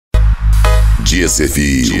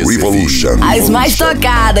Jsom Revolution. As mais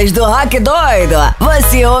tocadas do rock doido,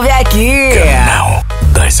 você ouve aqui. Canal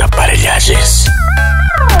das Aparelhagens.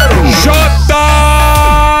 Jsom!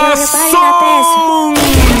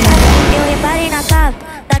 Eu reparei na capa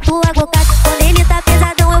da tua boca. Quando ele tá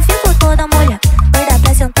pesadão eu fico toda molha. Vai dar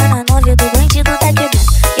pra sentar na nove do bandido tá quebrando.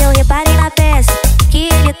 Eu reparei na peça que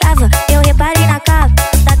ele tava. Eu reparei na capa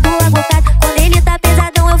da tua boca. Quando ele tá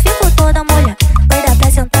pesadão eu fico toda molha. Vai dar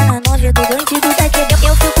pra sentar na nove do bandido tá quebrando.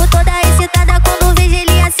 Eu fico toda excitada quando vejo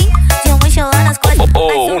ele assim, de uma mochila nas costas.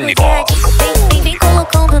 Vem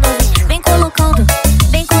colocando no vem colocando.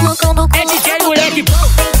 Vem colocando. É DJ moleque.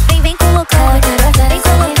 Vem colocando. Vem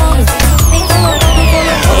colocando. Vem colocando.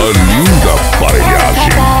 A linda aparelhagem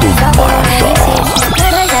do Mata.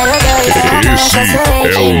 Esse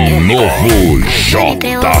é o novo Jsom.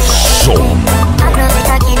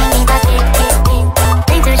 Aproveita que ninguém tá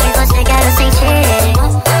dentro de você quero sentir.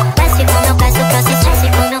 Desce como eu peço pra assistir. Desce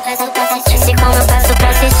como eu peço pra assistir. Desce como eu peço pra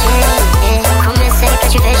assistir. Comecei pra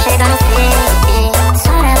te ver chegar no fim.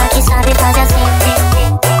 Só ela que sabe fazer assim.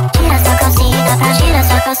 Tira sua calcinha e dá pra girar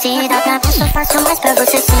sua calcinha e dá pra mim. Só faço mais pra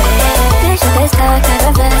você sim. Deixa eu testar,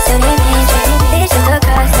 quero ver seu limite. Deixa eu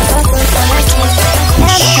tocar, se for só mais simples. O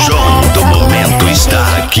som do momento está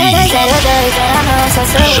aqui.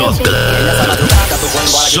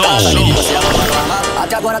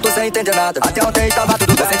 Até agora tô sem entender nada. Até ontem tava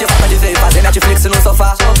tudo bem. Senti falta de ver fazer Netflix no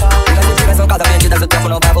sofá. E nessa diversão cada vendida, o tempo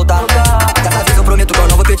não vai voltar. Dessa vez eu prometo que eu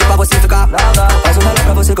não vou pedir pra você ficar. Faz um melhor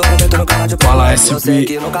pra você que eu prometo nunca mais te falar. Eu sei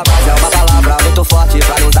que nunca mais é uma palavra muito forte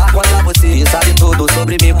pra usar contra você. E sabe tudo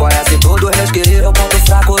sobre mim, conhece tudo, meus queridos. Meu ponto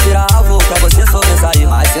fraco vira alvo pra você sobressair.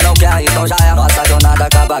 Mas se não quer, então já é. Nossa jornada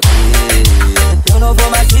acaba aqui. Eu não vou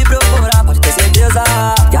mais te procurar, pode ter certeza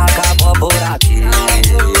que acabou por aqui.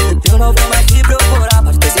 Eu não vou mais te procurar,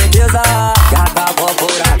 pode ter certeza que acabou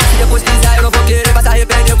por aqui. Se depois quiser eu não vou querer, vai se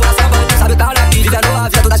arrepender, coração bandido. Sabe o tal daqui, vivendo a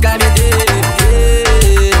vida todas querem me ter.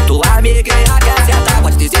 Tua amiguinha quer sentar,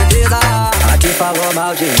 pode ter certeza. Já te falou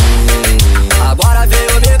mal de mim, agora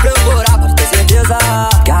veio me procurar, pode ter certeza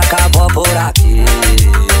que acabou por aqui.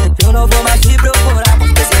 Eu não vou mais te procurar,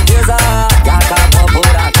 pode ter certeza que acabou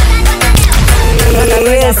por aqui.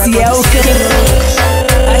 Esse é o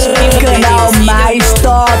canal mais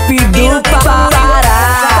top do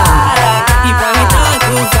Pará. E pra mim tanto,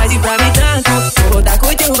 faz e pra mim tanto. Vou dar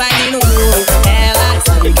curtir um baile no mundo. Ela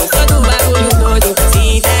sabe que eu sou do bagulho doido. Se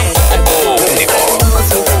interessa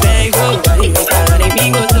moço, vem, vou. Vai estar em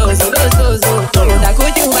mim gostoso, gostoso. Vou dar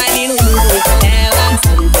curtir um baile no mundo. Ela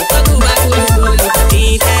sabe que eu sou do bagulho doido. Se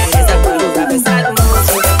interessa quando vai pensar no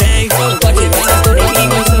moço. Vem, vou. Pode ver que estou em mim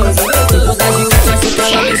gostoso, gostoso. Vou dar gigante, pra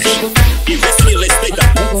lá, pessoa. E vê se me respeita.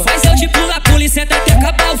 Faz eu de pula, polícia até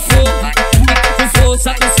acabar o fogo. Com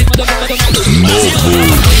força por cima do Novo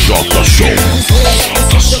Jsom.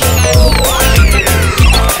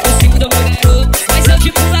 Faz eu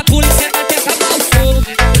de pula, polícia até acabar o fogo.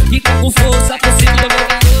 Fica com força por cima do meu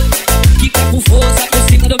garoto. Fica com força por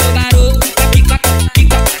cima do meu garoto. Fica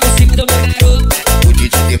por cima do meu garoto. O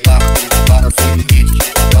DJ de papo para o seu limite.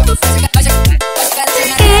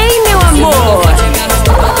 Ei, meu amor,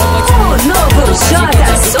 o novo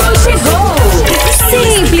Jsom chegou.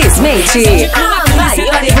 Simplesmente a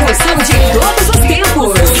maior evolução de todos os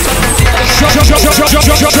tempos.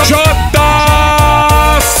 Jsom!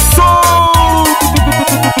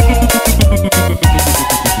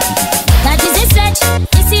 Na 17,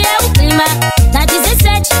 esse é o clima. Na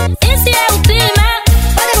 17, esse é o clima.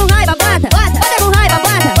 Bota com raiva, bota. Bota com raiva,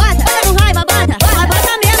 bota. Bota com raiva, bota.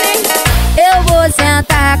 Bota mesmo, hein? Eu vou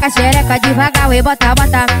sentar com a xereca devagar. E bota.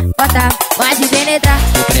 Pode penetrar.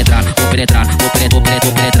 Vou penetrar.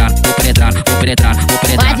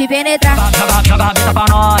 Pode penetrar. Joga a rabeta pra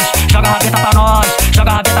nós. Joga a rabeta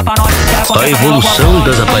pra nós. A evolução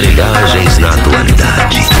das aparelhagens na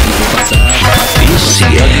atualidade. Esse é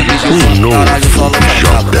o novo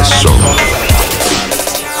Jsom.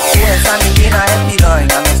 Essa menina é piranha,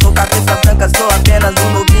 não sou cabeça branca, sou apenas um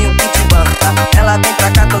novinho que te banca. Ela vem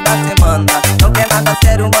pra cá toda semana, não quer nada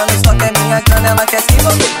sério, mano, só quer minha grana. Ela quer se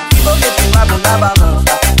envolver com a bunda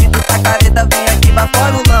balança. E tu tá careta, vem aqui pra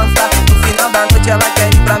fora o lança. No final da noite ela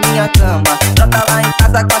quer ir pra minha cama. Brota lá em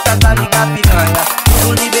casa com essas amigas piranha.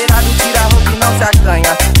 Tudo liberado, tira a roupa e não se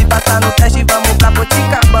acanha. Se passar no teste, vamos pra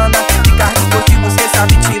Boticabana. Ficar esportivo, cê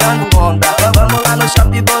sabe, tirando onda. Vamos lá no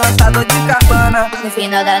shopping, vou lançador de cabana. No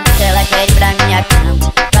final da noite ela quer ir pra minha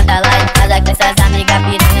cama. Brota lá em casa com essas amigas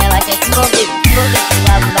piranha. Ela quer se envolver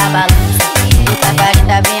com a bunda balança. E tá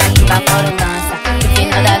careta, vem aqui pra fora o lança. No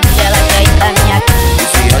final da noite ela quer ir pra minha cama.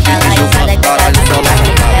 Brota lá em casa com essas amigas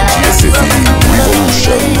piranha. Jsom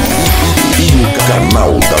Revolution. E o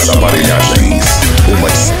canal das aparelhagens.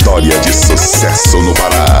 história de sucesso no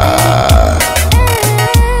Pará.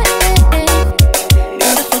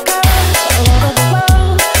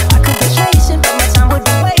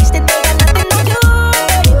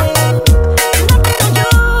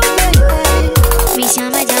 Me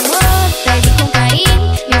chama de amor, pede com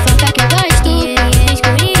carinho, me foca que eu gosto. E ele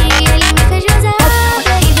escurinho, ele me fez gozar,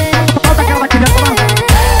 baby.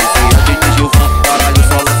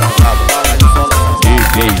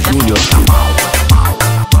 DJ Júnior.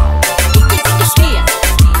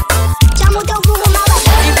 Chama o teu vulgo mal.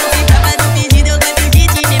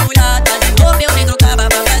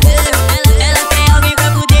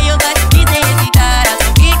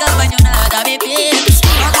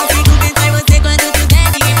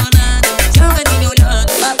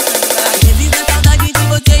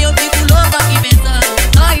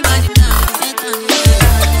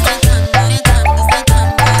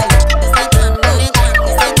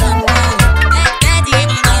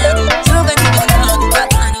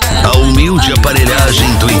 A humilde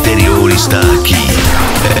aparelhagem do interior está aqui.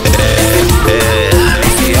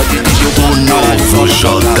 O novo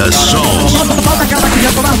Jsom.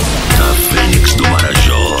 A Fênix do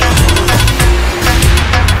Marajó.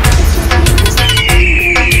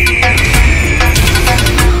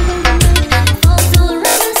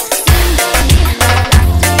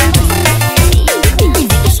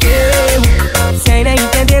 Sem nem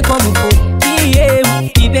entender como foi que eu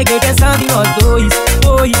me peguei pensando em nós dois.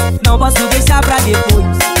 Foi, não posso deixar pra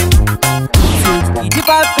depois. E de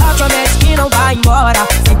papai promete que não vai embora.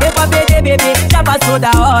 Sem tempo a perder, bebê, já passou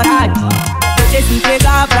da hora de você se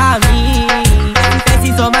entregar pra mim.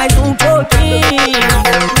 Preciso mais um pouquinho.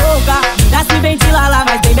 Louca, já se ventila lá,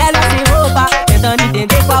 mas bem melhor sem roupa. Tentando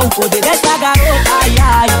entender qual o poder dessa garota. Ai,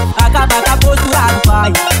 ai, acaba com a postura do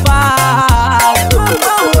pai. Vai,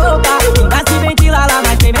 louca, já se ventila lá,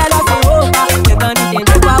 mas bem melhor sem roupa. Tentando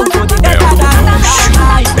entender qual o poder dessa garota.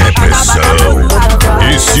 É pressão.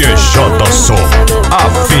 Esse é Jsom, a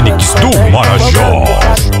Fênix do Marajó.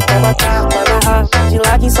 De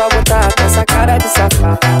lá quem só botar com essa cara de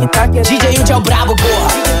safado que tá querendo. DJ Jsom é o brabo, porra.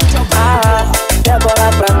 Quer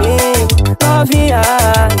bola pra mim, novinha,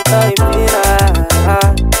 então empina.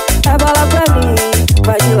 Quer bola pra mim,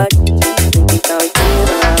 vai de ladinho, então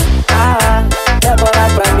empina. Quer bola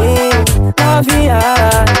pra mim, novinha,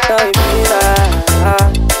 então empina.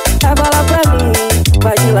 Quer bola pra mim,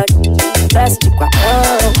 vai de ladinho, desce de quatão.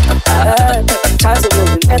 Faz o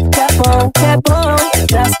movimento que é bom,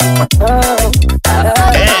 desce de quatão.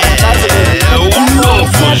 É o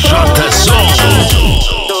novo Jsom.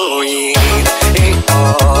 Tô indo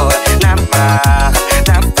embora na marra,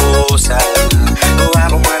 na força. Tô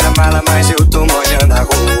arrumando a mala, mas eu tô molhando a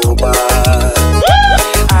roupa.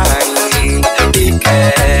 Ainda te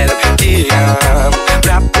quero, te amo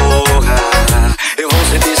pra porra. Eu vou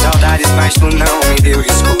sentir saudades, mas tu não me deu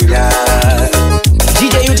escolha.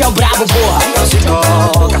 DJ Jsom é o brabo, porra. Não se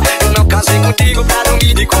toca, eu não casei contigo pra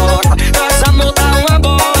dormir de costa. Nosso amor tá uma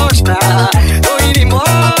bosta. Tô indo embora,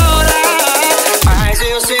 mas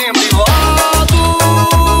eu sempre volto.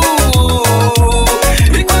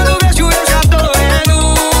 E quando vejo eu já tô vendo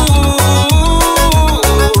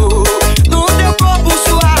no teu corpo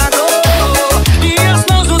suado e as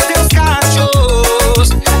mãos dos teus cachorros.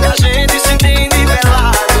 E a gente se entende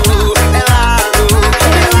pelado, pelado,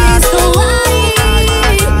 pelado. Estou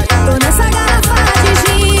aí, tô nessa garrafa de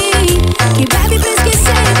gin que bebe pra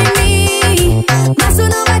esquecer de mim, mas tu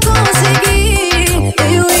não vai conseguir.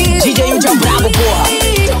 DJ Jsom é o brabo, porra.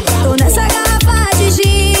 Tô nessa garrafa de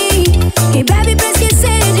gin que bebe pra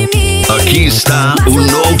esquecer de mim. Aqui está o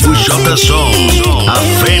novo Jsom, a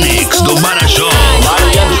Fênix do Marajó.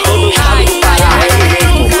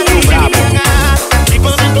 E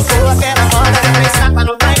quando tocou aquela moda, eu pensava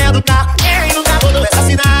no painel do carro. Quem nunca mudou essa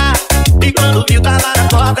cidade? E quando viu tava na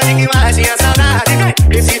porta, ninguém mais tinha saudade.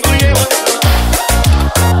 Esse fui eu.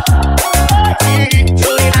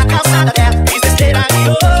 Fui na calçada dela, fiz besteira de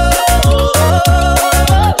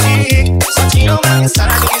hoje. Só tinha uma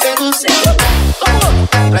mensagem dizendo seu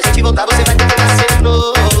pra gente voltar, você vai ter que nascer de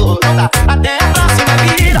novo. Não dá, até a próxima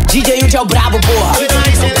vida. DJ Jsom é o brabo, porra. Doido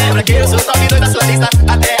aí, cê lembra que eu sou top 2 da sua lista.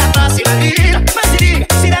 Até a próxima vida. Mas se liga,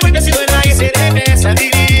 se der muito esse doido aí, cê nem pensa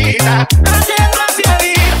vida. Até a próxima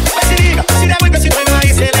vida. Mas se liga, se der muito esse doido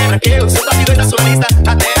aí, cê lembra que eu sou top 2 da sua lista.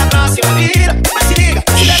 Até a próxima vida. Mas se liga,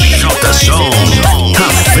 se der muito esse doido aí, cê nem pensa vida. A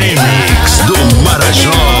Fênix do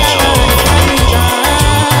Marajó.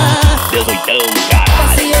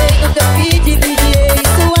 Passei no teu feed, vigiei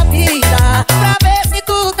sua vida pra ver se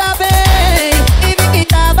tu tá bem. E vi que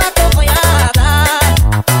tava acompanhada.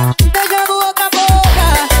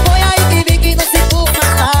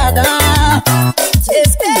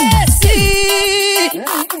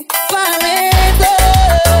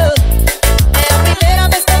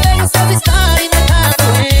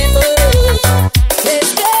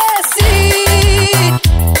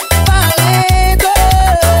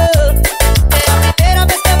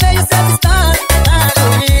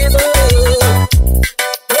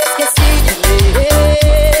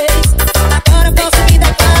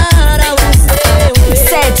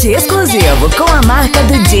 época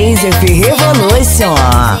do Jsom Revolution.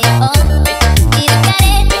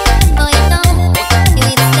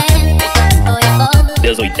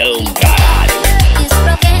 Doidão, caralho.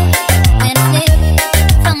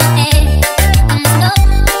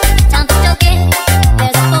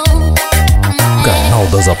 Canal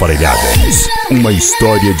das Aparelhadas. Uma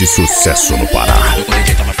história de sucesso no Pará.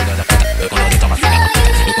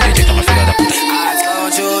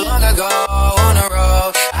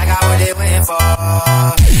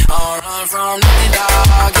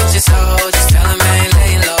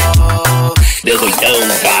 Doidão,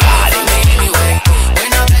 caralho.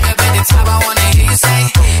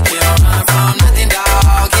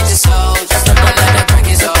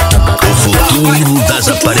 O futuro das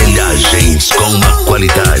aparelhagens com uma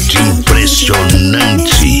qualidade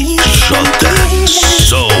impressionante.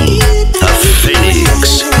 Jsom, a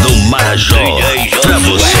Fênix do Marajó, pra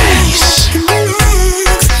vocês.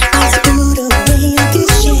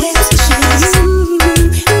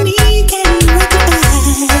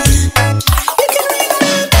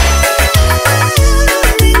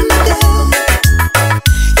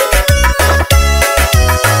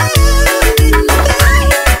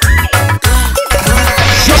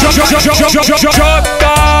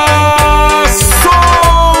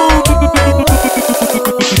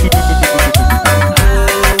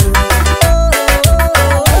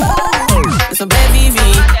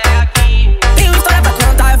 Sobrevivi, tenho história pra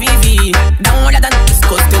contar, vivi. Dá uma olhada no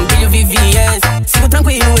pescoço, tem um brilho, vivi. Sigo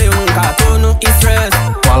tranquilo, eu nunca tô no stress.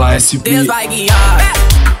 Fala SP. Deus vai guiar.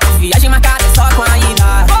 Viagem marcada só com a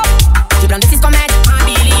ida. Quebrando esses comédios,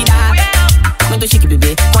 habilidade. Muito chique,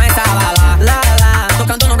 bebê, com essa lá.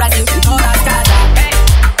 Tocando no Brasil, em todas as casas.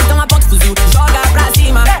 Então aponta o fuzil, joga pra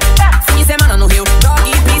cima. Fim de semana no Rio, droga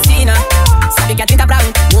e piscina. Sabe que é 30 pra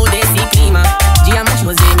 1, muda esse clima. Diamante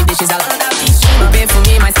rosé me deixa exalando a autoestima.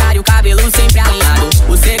 Perfume mais caro e o cabelo sempre alinhado.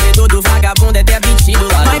 O segredo do vagabundo é ter vestido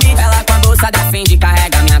lado. Ela com a bolsa da Fendi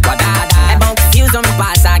carrega minha quadrada. É bom que se os homens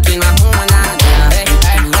passar aqui não arruma nada.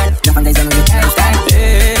 Já faz 10 anos que eu quero.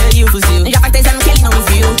 E o fuzil já faz 10 anos que ele não me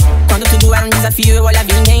viu. Quando tudo era um desafio eu olhava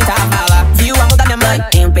e ninguém tava lá. Viu a mão da minha mãe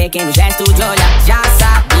em um pequeno gesto de olhar. Já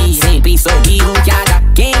sabia, sempre soube o que haja.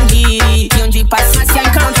 Quem diria que onde passa se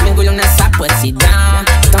encontra, mergulho nessa passidão.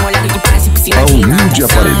 Então olha que parece piscina. A humilde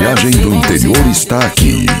aparelhagem do interior está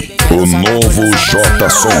aqui. O novo Jsom.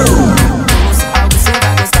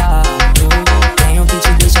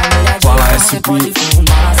 Fala SP. Pode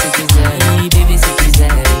fumar se quiser e beber se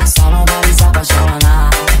quiser. Só não vale se apaixonar.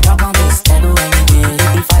 Troca um besteiro do MD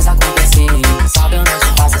e faz acontecer. Sabe onde te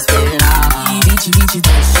faço esperar. E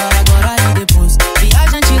 2022, chora agora e depois.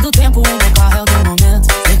 Viajante do tempo, o meu carro é o do momento.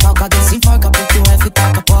 Recalcado se enforca porque o F tá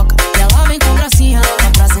capoca. E ela vem com gracinha louca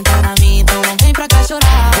pra sentar na minha. Então não vem pra cá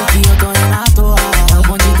chorar, porque eu tô indo à toa. É o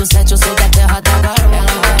bonde do 7, eu sou da terra da garoa.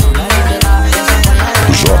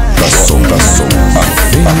 Jsom, a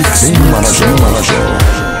Fênix do Marajó.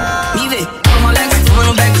 Me vê, tô moleque,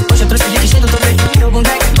 fumando back. Hoje eu trouxe de cheio do topete. Eu com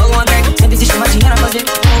deck, logo uma deck. Sempre existe mais dinheiro a fazer.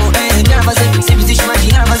 Dinheiro a fazer. Sempre existe mais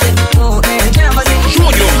dinheiro a fazer. Dinheiro a fazer.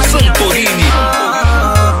 Júnior Santorini.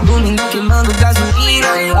 Domingo queimando gasolina.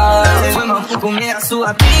 Foi mal por comer a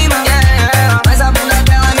sua prima. Mas a bunda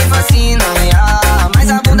dela me fascina. Mas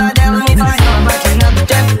a bunda dela me fascina. Máquina do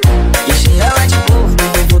tempo. Deixei ela de boa.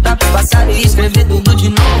 Vou voltar pro passado e escrever tudo de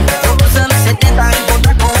novo. Vou pros anos 70 e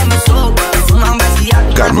voltar como eu sou. Fumar um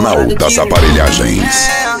baseado. Canal das Aparelhagens.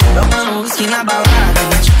 Tomando whisky na balada,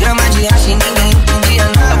 20 gramas de hash e ninguém entendia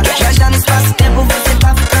nada. Já no espaço-tempo você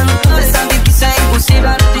tá ficando tudo. Cê sabe que isso é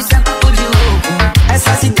impossível, isso é papo de louco.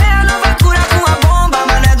 Essas ideias não vai curar com a bomba,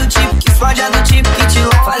 mas não é do tipo que explode, é do tipo que te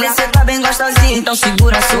louca. Falei, cê tá bem gostosinha, então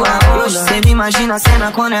segura a sua onda. Cê me imagina a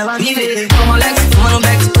cena quando ela me vê. Tô moleque, fumando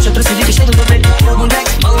back, hoje eu trouxe de cheio do peito. Eu com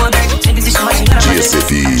deck, logo uma deck, sempre existe mais dinheiro a fazer. Jsom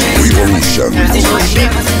Revolution. Existe mais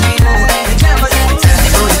dinheiro a fazer.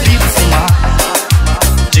 Proibido fumar,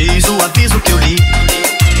 diz o aviso que eu li.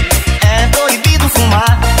 É proibido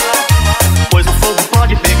fumar, pois o fogo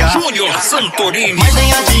pode pegar. Júnior Santorini. Mas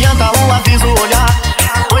nem adianta o aviso olhar,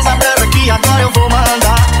 pois a breve que agora eu vou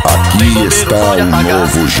mandar. Aqui está o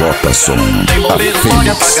novo Jsom, a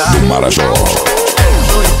Fênix do Marajó.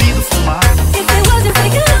 É proibido fumar.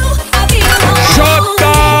 Jsom.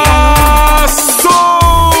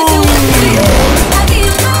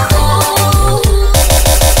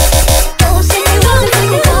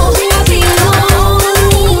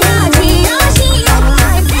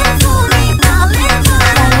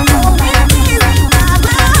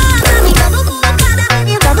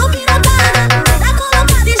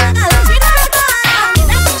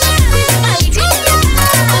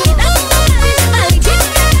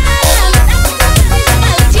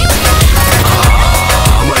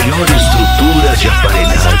 melhor estrutura de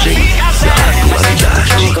aparelhagem da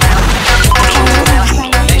atualidade.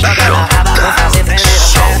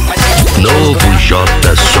 Novo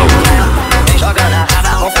Jsom. Vem jogando a raba,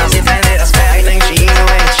 vamos fazer tremer as pernas. Lentinho,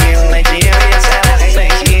 lentinho, lentinho, e acelera.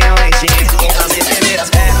 Lentinho, lentinho, vamos fazer tremer as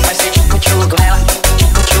pernas. Vai ser tchucu-tchucu com ela,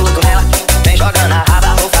 tchucu-tchucu com ela. Vem jogando a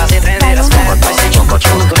raba, vamos fazer tremer as pernas. Vai ser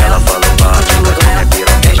tchucu-tchucu com ela, tchucu-tchucu com ela.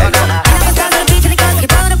 Vem jogando a raba.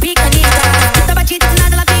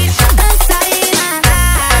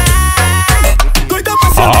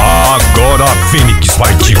 Agora a Fênix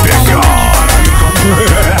vai te pegar.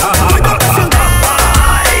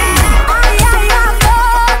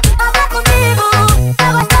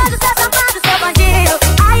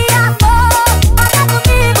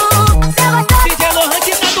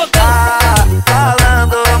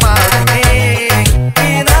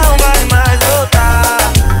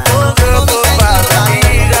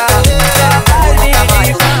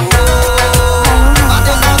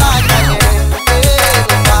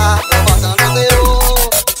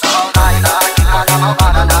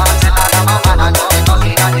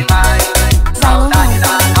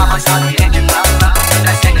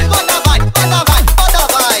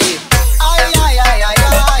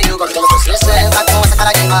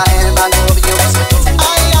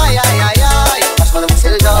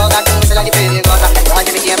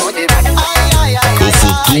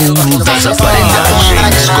 Das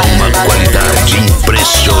aparelhagens com uma qualidade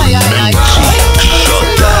impressionante.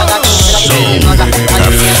 Jsom,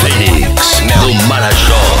 a Fênix do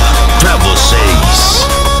Marajó, pra vocês.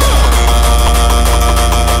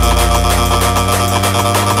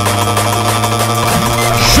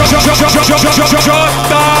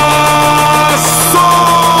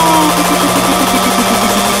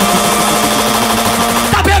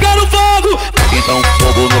 Tá pegando fogo! Então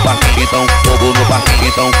fogo no parque, então fogo no parque,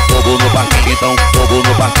 então fogo no parque, então fogo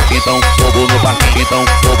no parque, então fogo no parque, então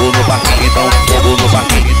fogo no parque, então fogo no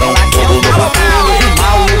parque, então fogo no parque.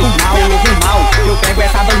 Mal, eu pego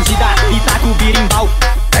essa bandida e taco o birimbau.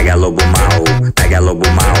 Pega lobo mal, pega lobo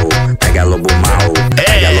mal, pega lobo mal,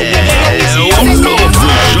 pega lobo mal. É o novo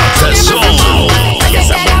Jsom. Pega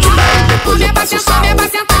essa bandida e depois eu passo sal.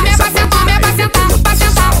 Essa bandida e depois eu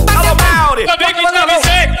passo sal. Eu tenho que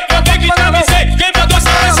te avisei, quem mandou se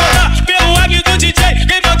apaixonar pelo ag do DJ,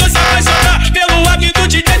 quem mandou se apaixonar pelo ag do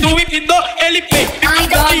DJ do hipno, ele pei, do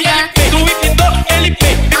hipno, ele pei, do hipno, ele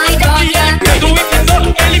pei.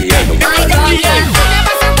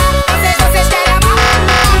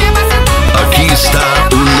 Aqui está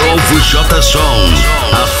o novo Jsom,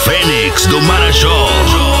 a Fênix do Marajó.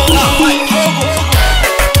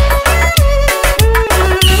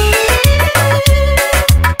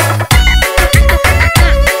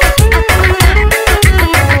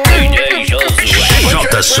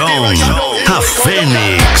 Jsom, a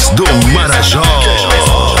Fênix do Marajó.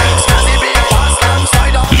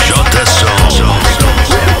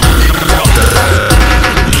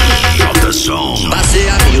 Jsom. Passei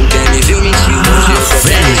a mil, quem me viu mentiu. A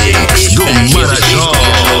Fênix do Marajó.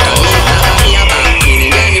 Minha barra, que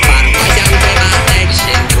ninguém me para. Mas é um trem batente,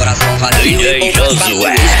 cheio de coração vazio. E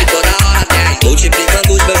Josué, que toda hora tem.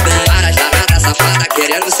 Multiplicando os meus bens. Várias danadas safada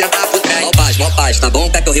querendo sentar pro trem. Mó paz, tá bom?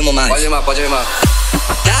 Quer que eu rimo mais? Pode rimar.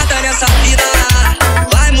 Nada nessa vida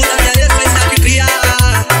vai mudar minha essência de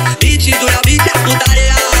criar. Beat do meu beat é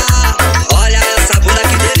putaria. Olha essa bunda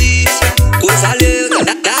que delícia, coisa linda.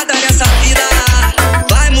 Nada nessa vida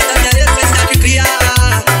vai mudar minha essência de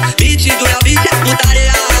criar. Beat do meu beat é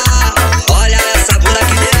putaria. Olha essa bunda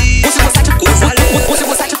que delícia, coisa linda.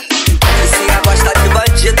 Vizinha gosta de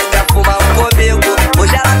bandido, quer fumar comigo.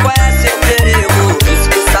 Hoje ela conhece o perigo. Disse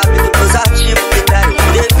que sabe dos meus artigos, que quero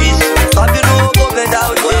ter vício. Sobe no vou vender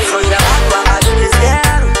os corações dela, tu arrasta de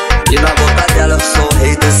zero. E na boca dela eu sou o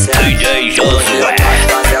rei do céu. DJ Josué.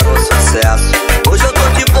 Fazendo sucesso. Hoje eu tô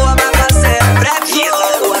de boa, mas vai ser breve. Eu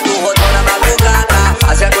ando rodando na madrugada,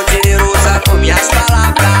 fazendo dinheiro usando minhas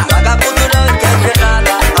palavras. Vagabundo não entende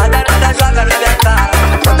nada, a danada joga na minha cara.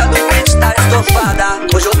 Conta do beat tá estofada.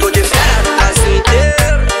 Hoje eu tô de férias no Brasil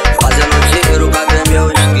inteiro, fazendo dinheiro pra ver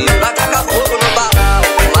meu esquilo. Vai tacar fogo no balão,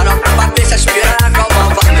 marão pra bater se aspirar na calma o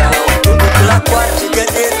vagão. Tudo pela corte,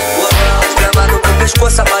 dedo, bolão. Escrevando pro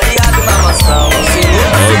pescoço, avaliado na maçã.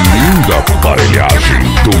 A linda aparelhagem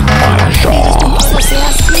do Marajó.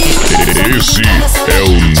 Esse é o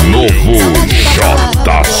novo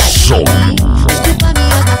Jsom.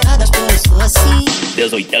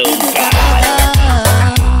 18,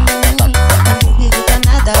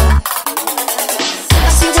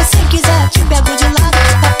 Se você quiser, te pego de lado,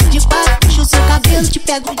 papo de papo, puxo seu cabelo, te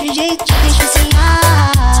pego de jeito, te deixo sem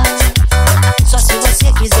ar. Só se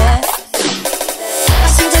você quiser.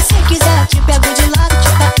 Se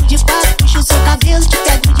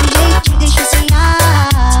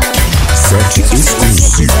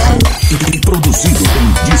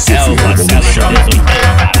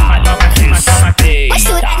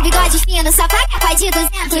só paga pai de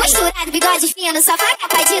 200. Misturado, bigode fino, só paga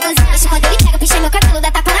pai de 200. Quando ele pega, puxa meu cabelo, dá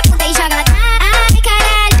tapa na bunda e joga lá. Ai,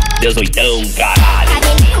 caralho. Deus doidão, caralho.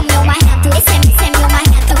 Cabelinho meu marrento, esse é meu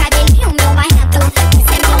marrento. Cabelinho meu marrento,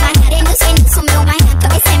 esse é meu marrento. Denilson meu marrento,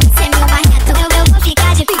 esse é meu marrento. Eu vou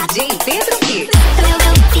ficar de quatro. DJ Pedro P. Eu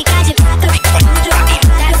vou ficar de quatro.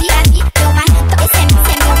 Davi, meu marrento, esse é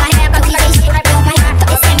meu marrento. DJ, meu marrento,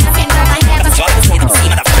 esse é meu marrento.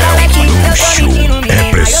 Luxo,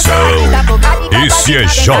 é pressão. Esse é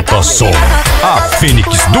Jsom, a Fênix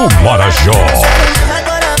do Marajó.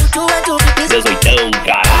 Deus doidão,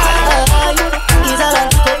 caralho.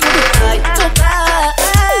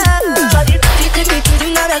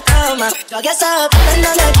 Joga essa puta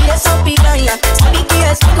na minha direção, piranha. Sabe que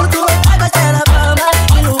é tudo, tu vai gostar na fama.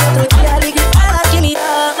 E no outro dia liga e fala que me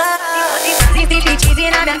ama. Striptease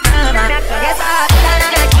na minha cama. Joga essa puta na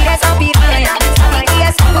minha direção, piranha. Sabe que é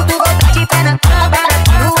tudo, tu vai de pé na cama.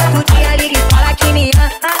 E no outro dia liga e fala que me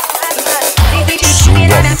ama.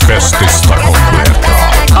 Sua festa está completa.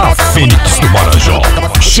 A Fênix do Marajó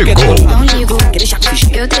chegou. Não ligo,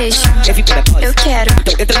 eu deixo, eu quero.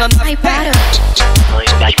 Ai, para.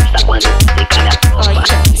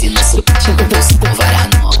 Se no seu chegou bolso com várias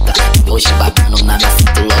notas. Hoje babando na minha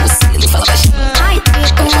foto, logo selo. Fala baixinho, Ai,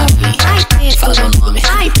 Pedro. fala meu nome.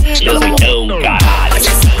 Deus doidão,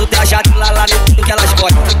 caralho. Do trajado lá no tudo que elas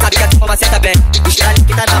gostam. Sabe que a turma senta bem. O estrade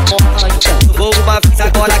que tá na porta. Eu vou uma vez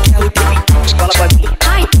agora que é o teu. Fala pra mim.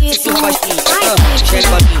 Ai, Isso baixinho. Chega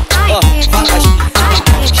pra mim. Fala baixinho.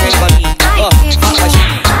 Chega pra mim. Fala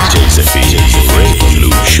baixinho.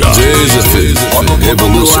 Jsom,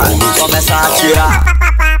 Revolution. Começa a atirar.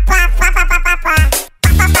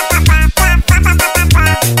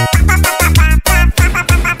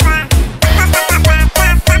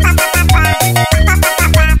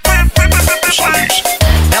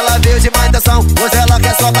 Ela veio de má intenção, hoje ela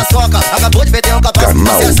quer soca-soca. Acabou de perder um capaz.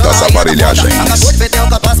 Canal das aparelhagens. Acabou de perder um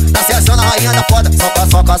capaz. Tá se achando a rainha da foda. Soca,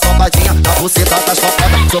 soca, socadinha. Na buceta das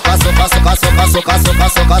cocotas. Soca, soca, soca, soca, soca, soca,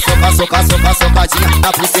 soca, soca, soca, soca, socadinha.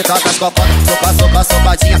 Na buceta das cocotas. Soca, soca,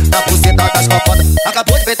 socadinha. Na buceta das cocotas.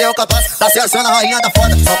 Acabou de perder um capaz. Tá se achando a rainha da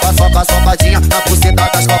foda. Soca, soca, socadinha. Na buceta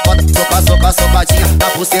das cocotas. Soca, soca, socadinha. Na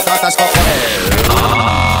buceta das cocotas.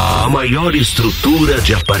 A maior estrutura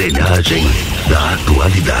de aparelhagem da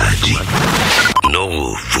atualidade.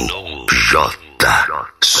 Novo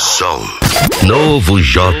Jsom. Novo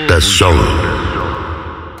Jsom.